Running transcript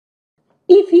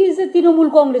if he is a Trinamool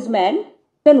congressman,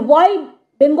 then why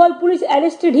Bengal police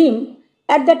arrested him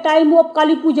at the time of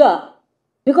Kali Puja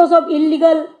because of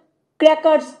illegal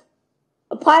crackers,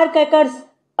 firecrackers,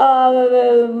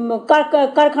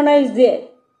 karkhana is there.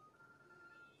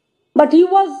 But he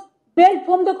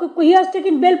has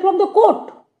taken bail from the court.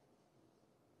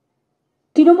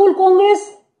 Trinamool Congress,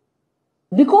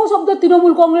 because of the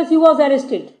Trinamool Congress, he was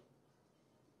arrested.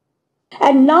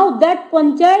 And now that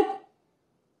panchayat,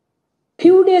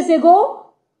 few days ago,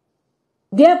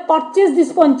 they have purchased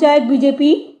this panchayat BJP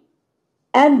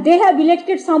and they have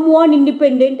elected someone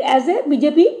independent as a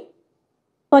BJP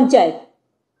panchayat.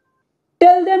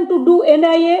 Tell them to do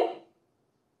NIA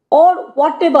or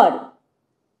whatever,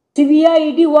 CBI,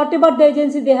 ED, whatever the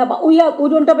agency they have. We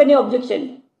don't have any objection.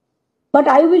 But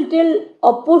I will tell,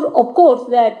 of course,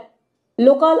 that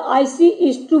local IC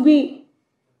is to be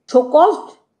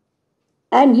so-called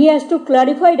and he has to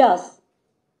clarify to us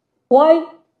why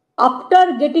after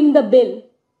getting the bill,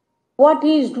 what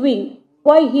he is doing,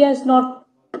 why he has not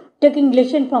taken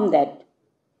lesson from that.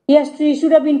 He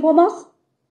should have informed us.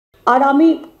 And আমি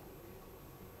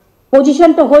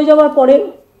পজিশনটা হয়ে যাওয়ার পরে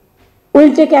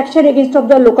will take action against of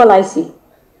the local আইসি।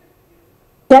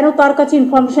 কেন তার কাছে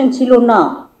information ছিল না,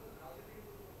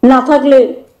 না থাকলে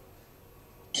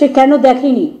সে কেন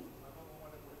দেখেনি,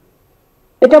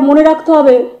 এটা মনে রাখতে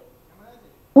হবে।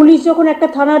 পুলিশ যখন একটা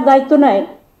থানার দায়িত্ব নেয়,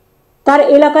 তার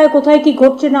এলাকায় কোথায় কি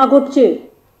ঘটছে না ঘটছে,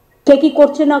 কে কি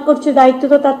করছে না করছে, দায়িত্ব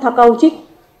তো তার থাকা উচিত।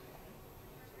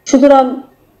 সুতরাং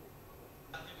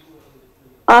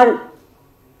আর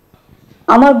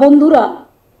আমার বন্ধুরা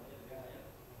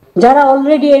যারা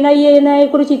অলরেডি এনআইএ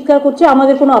করে চিৎকার করছে,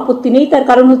 আমাদের কোনো আপত্তি নেই। তার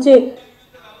কারণ হচ্ছে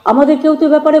আমাদের কেউ তো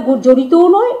ব্যাপারে জড়িতও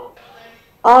নয়,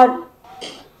 আর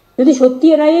যদি সত্যি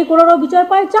এনআইএ করারও বিচার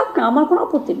পায় চাক না, আমার কোনো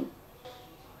আপত্তি নেই।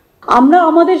 আমরা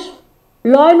আমাদের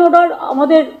ল অ্যান্ড অর্ডার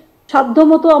আমাদের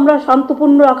সাধ্যমতো আমরা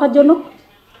শান্তপূর্ণ রাখার জন্য,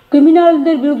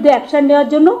 ক্রিমিনালদের বিরুদ্ধে অ্যাকশন নেওয়ার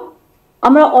জন্য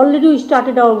আমরা already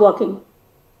started our working.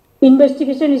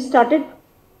 Investigation started,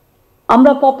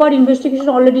 আমরা প্রপার ইনভেস্টিগেশন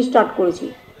অলরেডি স্টার্ট করেছি।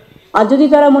 আর যদি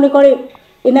তারা মনে করে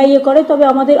এনআইএ করে, তবে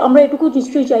আমরা এটুকু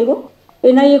নিশ্চয়ই চাইব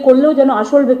এনআইএ করলেও যেন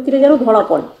আসল ব্যক্তিরা যেন ধরা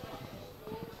পড়ে।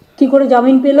 কী করে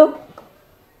জামিন পেল,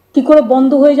 কী করে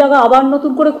বন্ধ হয়ে যাওয়া আবার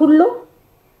নতুন করে খুললো,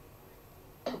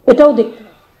 এটাও দেখতে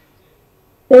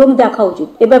এবং দেখা উচিত।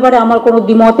 এ ব্যাপারে আমার কোনো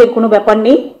দ্বিমতের কোনো ব্যাপার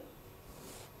নেই।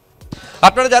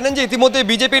 আপনারা জানেন যে ইতিমধ্যে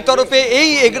বিজেপির তরফে এই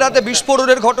এগরাতে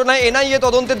বিস্ফোরণের ঘটনায় এনআইএ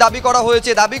তদন্তের দাবি করা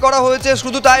হয়েছে।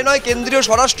 শুধু তাই নয়, কেন্দ্রীয়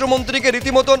স্বরাষ্ট্রমন্ত্রীকে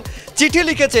রীতিমতন চিঠি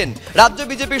লিখেছেন রাজ্য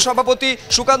বিজেপির সভাপতি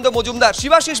সুকান্ত মজুমদার।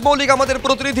 শিবাশিস মৌলিক আমাদের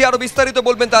প্রতিনিধি আরো বিস্তারিত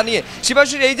বলবেন তা নিয়ে।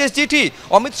 শিবাশিস, এই যে চিঠি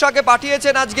অমিত শাহকে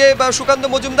পাঠিয়েছেন আজকে সুকান্ত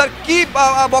মজুমদার, কি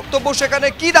বক্তব্য, সেখানে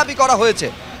কি দাবি করা হয়েছে?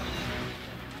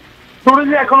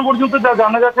 এখন পর্যন্ত যা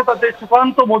জানা যাচ্ছে তাতে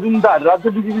সুকান্ত মজুমদার রাজ্য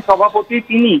বিজেপি সভাপতি,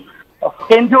 তিনি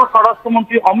কেন্দ্রীয়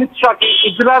স্বরাষ্ট্রমন্ত্রী অমিত শাহকে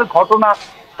এগরার ঘটনা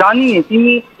জানিয়ে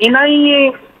তিনি এনআইএ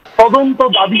তদন্ত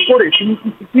দাবি করে তিনি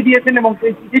চিঠি দিয়েছেন এবং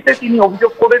সেই চিঠিতে তিনি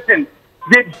অভিযোগ করেছেন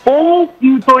যে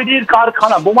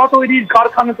বোমা তৈরির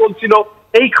কারখানা চলছিল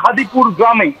এই খাদিপুর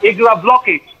গ্রামে, এগরা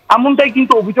ব্লকে। এমনটাই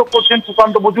কিন্তু অভিযোগ করছেন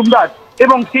সুকান্ত মজুমদার।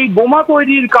 এবং সেই বোমা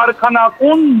তৈরির কারখানা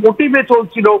কোন মোটিভে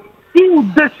চলছিল, কি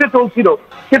উদ্দেশ্যে চলছিল,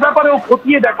 সে ব্যাপারেও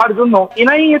খতিয়ে দেখার জন্য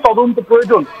এনআইএ তদন্ত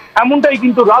প্রয়োজন, এমনটাই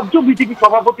কিন্তু রাজ্য বিজেপি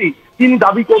সভাপতি তিনি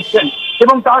দাবি করছেন।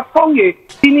 এবং তার সঙ্গে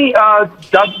তিনি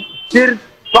যাদের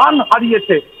প্রাণ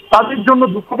হারিয়েছে তাদের জন্য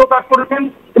দুঃখ প্রকাশ করেছেন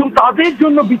এবং তাদের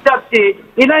জন্য বিচার চেয়ে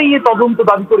এনআইএ তদন্ত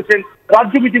দাবি করেছেন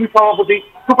রাজ্য বিজেপি সভাপতি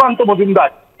সুকান্ত মজুমদার।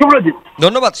 শুভ্রজিৎ,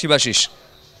 ধন্যবাদ শিবাশিস।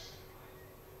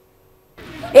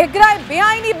 এগরায়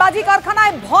বেআইনি বাজি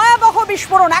কারখানায় ভয়াবহ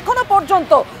বিস্ফোরণ, এখনো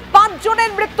পর্যন্ত 5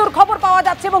 জনের মৃত্যুর খবর পাওয়া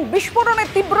যাচ্ছে এবং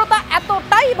বিস্ফোরণের তীব্রতা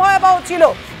এতটাই ভয়াবহ ছিল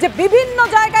যে বিভিন্ন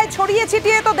জায়গায় ছড়িয়ে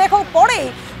ছিটিয়ে তো দেখো পড়েই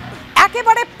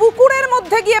একেবারে পুকুরের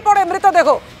মধ্যে গিয়ে পড়ে মৃতদেহ।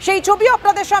 সেই ছবিও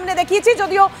আপনাদের সামনে দেখিয়েছি,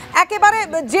 যদিও একেবারে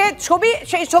যে ছবি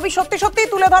সেই ছবি সত্যি সত্যি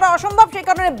তুলে ধরা অসম্ভব, সেই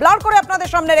কারণে ব্লার করে আপনাদের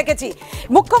সামনে রেখেছি।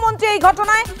 মুখ্যমন্ত্রী এই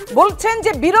ঘটনায় বলছেন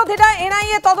যে বিরোধীরা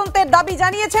এনআইএ তদন্তের দাবি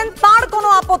জানিয়েছেন, তার কোনো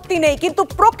আপত্তি নেই, কিন্তু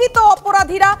প্রকৃত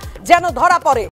অপরাধীরা যেন ধরা পড়ে।